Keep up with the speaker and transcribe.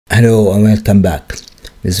Hello and welcome back.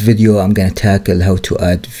 This video I'm gonna tackle how to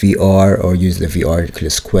add VR or use the VR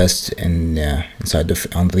Oculus Quest inside of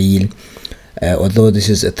Unreal. Although this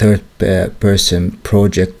is a third person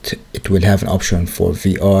project, it will have an option for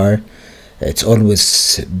VR. It's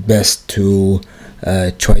always best to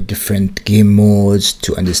try different game modes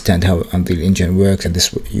to understand how Unreal Engine works, and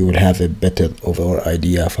this you will have a better overall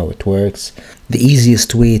idea of how it works. The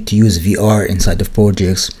easiest way to use VR inside of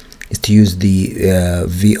projects is to use the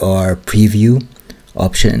VR preview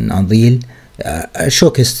option in Unreal. I'll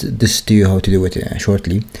showcase this to you how to do it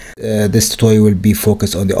shortly. This tutorial will be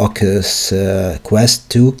focused on the Oculus Quest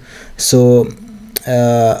 2. So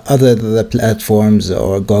other the platforms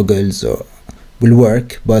or goggles will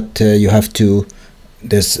work, but you have to,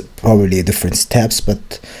 there's probably different steps,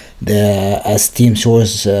 but as Steam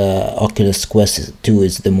shows, Oculus Quest 2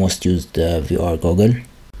 is the most used VR goggle.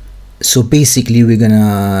 So basically we're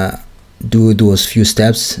gonna do those few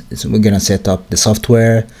steps. So we're gonna set up the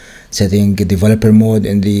software, setting developer mode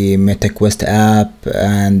in the MetaQuest app,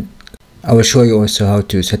 and I will show you also how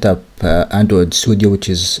to set up Android Studio, which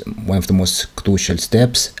is one of the most crucial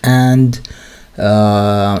steps, and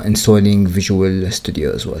installing Visual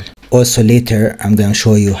Studio as well. Also later I'm gonna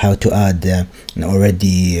show you how to add an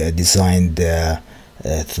already designed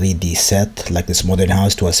 3D set like this modern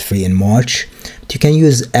house. It was free in March. But you can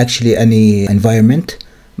use actually any environment,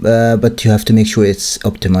 but you have to make sure it's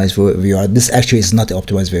optimized for VR. This actually is not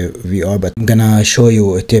optimized for VR, but I'm gonna show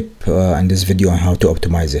you a tip in this video on how to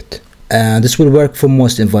optimize it. This will work for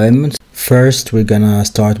most environments. First we're gonna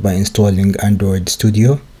start by installing Android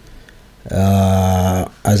Studio.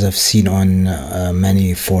 As I've seen on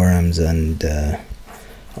many forums and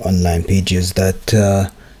online pages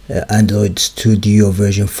that Android Studio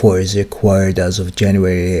version 4 is required as of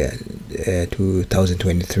January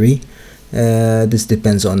 2023. This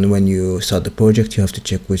depends on when you start the project. You have to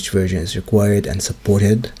check which version is required and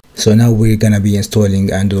supported. So now we're gonna be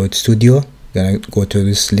installing Android Studio. Gonna go to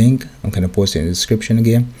this link. I'm gonna post it in the description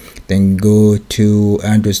again. Then go to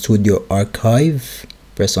Android Studio Archive.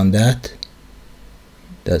 Press on that.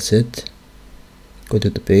 That's it. Go to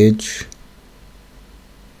the page.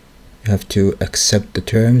 You have to accept the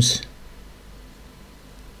terms.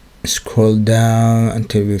 Scroll down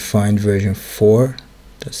until we find version 4.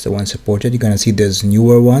 That's the one supported. You're gonna see there's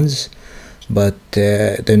newer ones, but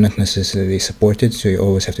they're not necessarily supported, so you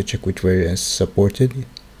always have to check which version is supported.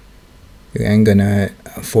 You ain't gonna,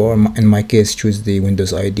 in my case, choose the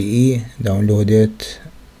Windows IDE, download it,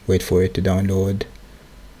 wait for it to download,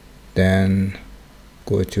 then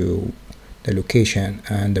go to the location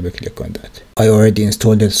and double click on that. I already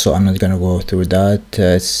installed it, so I'm not gonna go through that.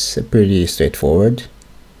 It's pretty straightforward.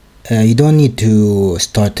 You don't need to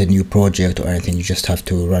start a new project or anything, you just have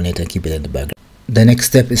to run it and keep it in the background. The next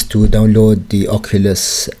step is to download the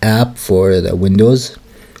Oculus app for the Windows.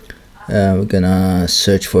 We're gonna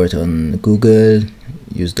search for it on Google,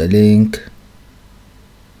 use the link.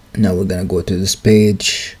 Now we're gonna go to this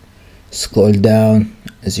page, scroll down.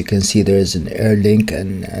 As you can see, there is an air link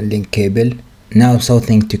and a link cable. Now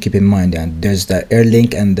something to keep in mind, and there's the air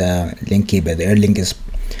link and the link cable. The air link is,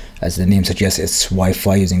 as the name suggests, it's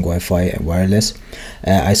Wi-Fi, using Wi-Fi and wireless.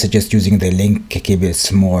 I suggest using the link cable.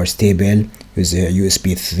 It's more stable. Use a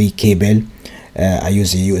USB 3 cable. I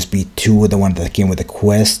use a USB 2, the one that came with the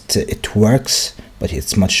Quest. It works, but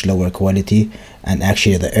it's much lower quality, and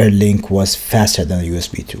actually the air link was faster than the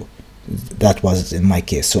USB 2. That was in my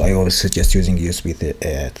case, so I always suggest using USB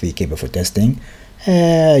 3 cable for testing.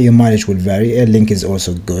 Your mileage will vary. Air link is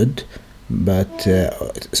also good, but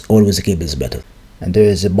always a cable is better. And there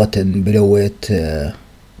is a button below it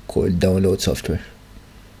called download software.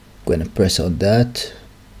 I'm gonna press on that,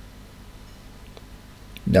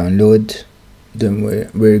 download. Then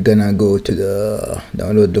we're gonna go to the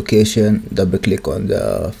download location, double click on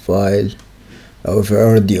the file. I've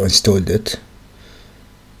already installed it,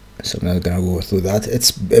 so I'm not gonna go through that.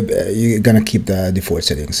 It's you're gonna keep the default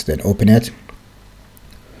settings. Then open it.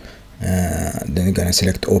 Then you're gonna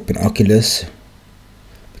select open Oculus,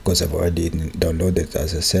 because I've already downloaded it,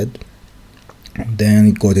 as I said.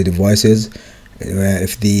 Then go to devices.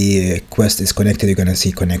 If the Quest is connected, you're gonna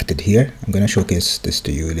see connected here. I'm gonna showcase this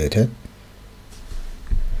to you later.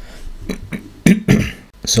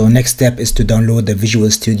 So next step is to download the Visual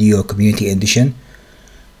Studio Community Edition.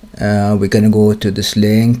 We're gonna go to this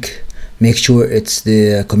link. Make sure it's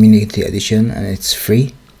the Community Edition and it's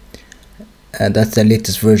free. That's the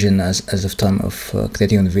latest version as of time of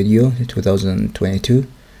creating the video, 2022.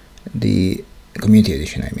 The Community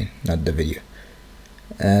Edition, I mean, not the video.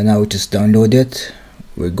 Now we just download it.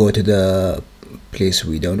 We go to the place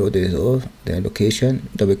we downloaded it all, the location,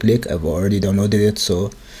 double click. I've already downloaded it,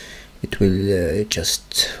 so it will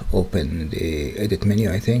just open the edit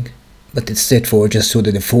menu, I think. But it's straightforward. Just show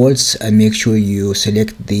the defaults and make sure you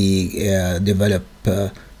select the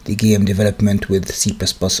the game development with C++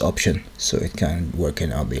 option so it can work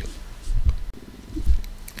in Unreal.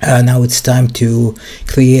 Now it's time to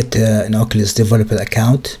create an Oculus developer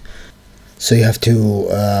account. So you have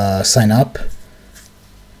to sign up.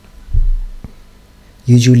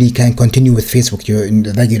 Usually you can continue with Facebook, your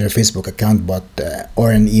regular Facebook account, but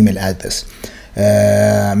or an email address.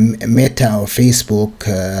 Meta or Facebook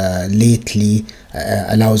lately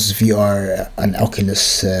allows VR and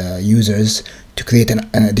Oculus users to create an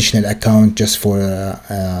additional account just for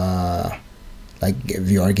like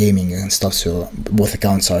VR gaming and stuff, so both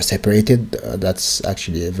accounts are separated. That's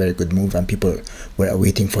actually a very good move, and people were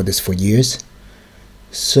waiting for this for years.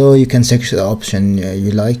 So you can select the option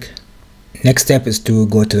you like. Next step is to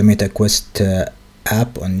go to the Meta Quest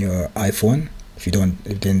app on your iPhone. If you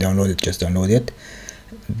didn't download it, just download it.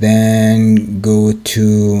 Then go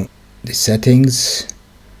to the settings,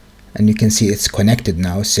 and you can see it's connected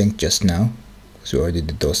now, synced just now. So we already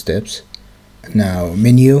did those steps. Now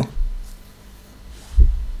menu,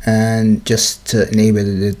 and just enable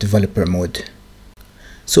the developer mode.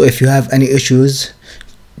 So if you have any issues,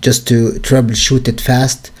 just to troubleshoot it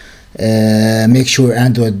fast, make sure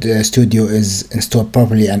Android Studio is installed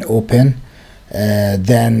properly and open.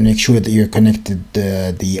 Then make sure that you're connected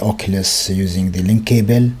the Oculus using the link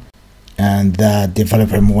cable, and the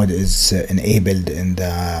developer mode is enabled in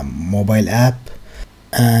the mobile app,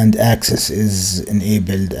 and access is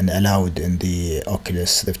enabled and allowed in the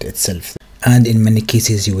Oculus Rift itself. And in many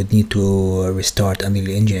cases you would need to restart Unreal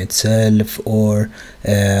Engine itself, or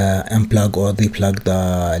unplug or replug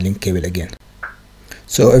the link cable again.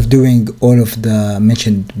 So if doing all of the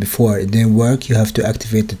mentioned before it didn't work, you have to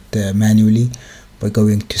activate it manually by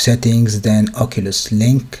going to settings, then Oculus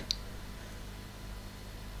link.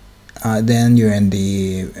 Then you're in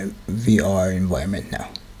the VR environment now.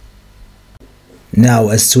 Now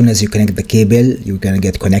as soon as you connect the cable, you're gonna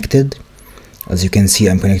get connected. As you can see,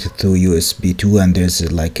 I'm connected through USB 2, and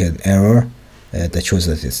there's like an error that shows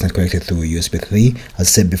that it's not connected through USB 3. As I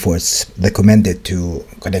said before, it's recommended to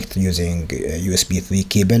connect using USB 3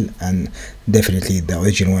 cable, and definitely the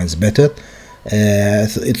original one is better.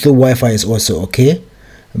 Through Wi-Fi is also okay,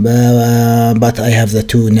 but I have the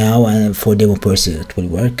 2 now, and for demo purposes it will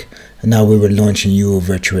work. Now we will launch a new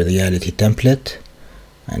virtual reality template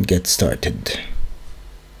and get started.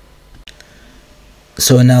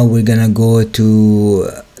 So now we're gonna go to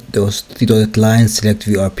those 3 dotted lines, select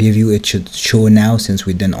VR preview. It should show now since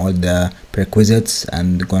we've done all the prerequisites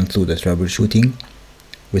and gone through the troubleshooting.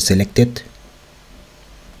 We select it,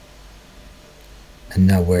 and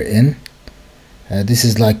now we're in. This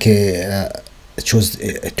is like it shows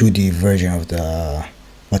a 2D version of the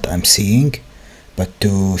what I'm seeing, but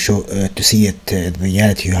to show to see it in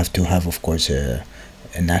reality, you have to have, of course,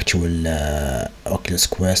 an actual Oculus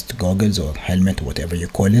Quest goggles or helmet, whatever you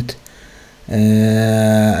call it.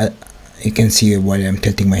 You can see while I'm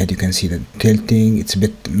tilting my head, you can see the tilting. It's a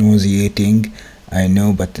bit nauseating, I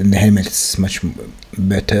know, but in the helmet it's much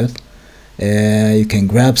better. You can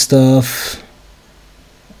grab stuff,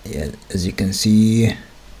 yeah, as you can see,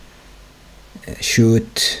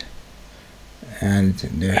 shoot, and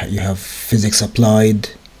there you have physics applied.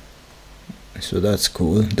 So that's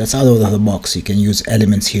cool. That's out of the box. You can use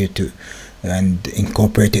elements here to and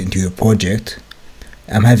incorporate it into your project.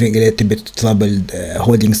 I'm having a little bit trouble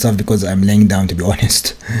holding stuff because I'm laying down, to be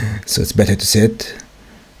honest. So it's better to sit.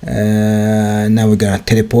 Now we're gonna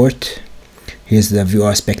teleport. Here's the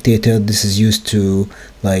VR spectator. This is used to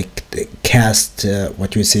like cast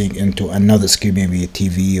what you're seeing into another screen, maybe a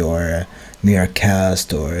TV or a mirror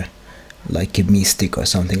cast, or like a Mi Stick or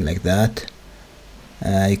something like that.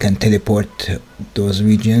 You can teleport those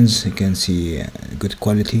regions. You can see good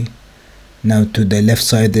quality. Now to the left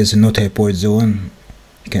side there's a no teleport zone.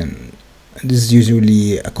 This is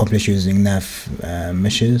usually accomplished using nav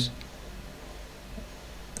meshes.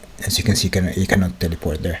 As you can see, you cannot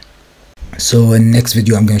teleport there. So in the next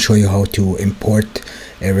video I'm going to show you how to import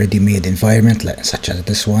a ready-made environment such as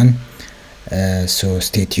this one. So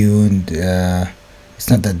stay tuned. It's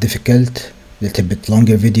not that difficult. A little bit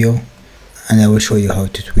longer video, and I will show you how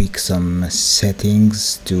to tweak some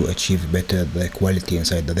settings to achieve better the quality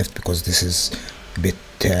inside the Rift, because this is a bit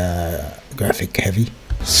graphic heavy.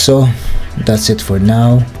 So that's it for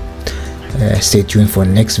now. Stay tuned for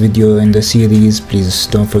next video in the series. Please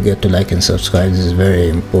don't forget to like and subscribe. This is very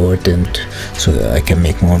important so that I can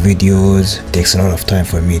make more videos. It takes a lot of time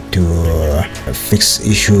for me to fix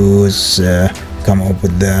issues, come up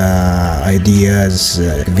with the ideas,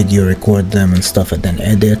 video record them and stuff, and then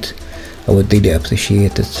edit. I would really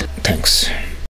appreciate it. Thanks.